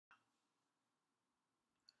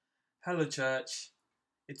Hello, church.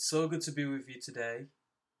 It's so good to be with you today.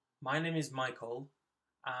 My name is Michael,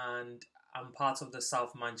 and I'm part of the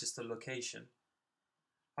South Manchester location.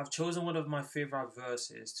 I've chosen one of my favorite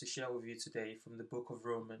verses to share with you today from the book of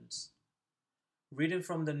Romans. Reading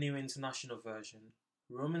from the New International Version,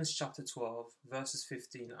 Romans chapter 12, verses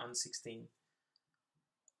 15 and 16.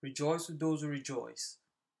 Rejoice with those who rejoice,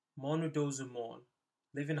 mourn with those who mourn,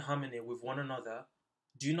 live in harmony with one another,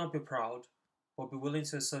 do not be proud, but be willing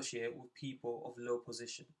to associate with people of low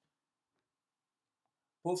position.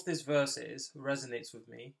 Both these verses resonates with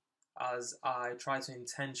me as I try to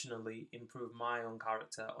intentionally improve my own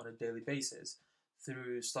character on a daily basis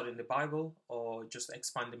through studying the Bible or just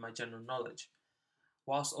expanding my general knowledge,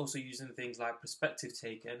 whilst also using things like perspective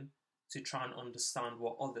taking to try and understand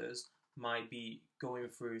what others might be going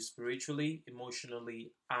through spiritually,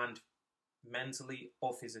 emotionally, and mentally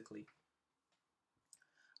or physically.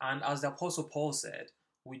 And as the Apostle Paul said,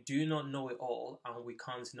 we do not know it all and we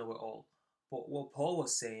can't know it all. But what Paul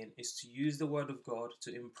was saying is to use the Word of God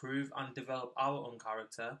to improve and develop our own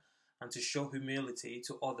character and to show humility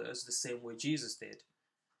to others the same way Jesus did.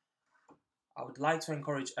 I would like to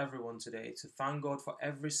encourage everyone today to thank God for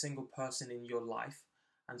every single person in your life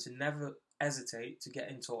and to never hesitate to get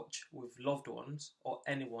in touch with loved ones or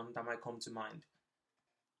anyone that might come to mind.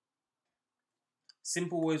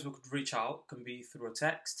 Simple ways we could reach out can be through a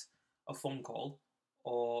text, a phone call,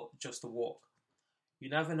 or just a walk. You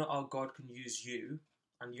never know how God can use you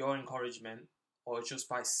and your encouragement, or just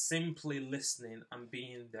by simply listening and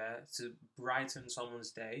being there to brighten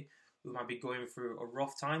someone's day who might be going through a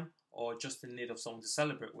rough time or just in need of someone to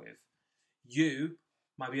celebrate with. You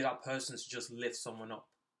might be that person to just lift someone up.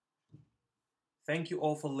 Thank you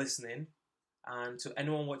all for listening, and to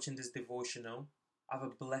anyone watching this devotional, have a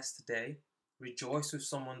blessed day. Rejoice with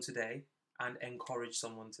someone today and encourage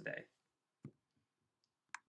someone today.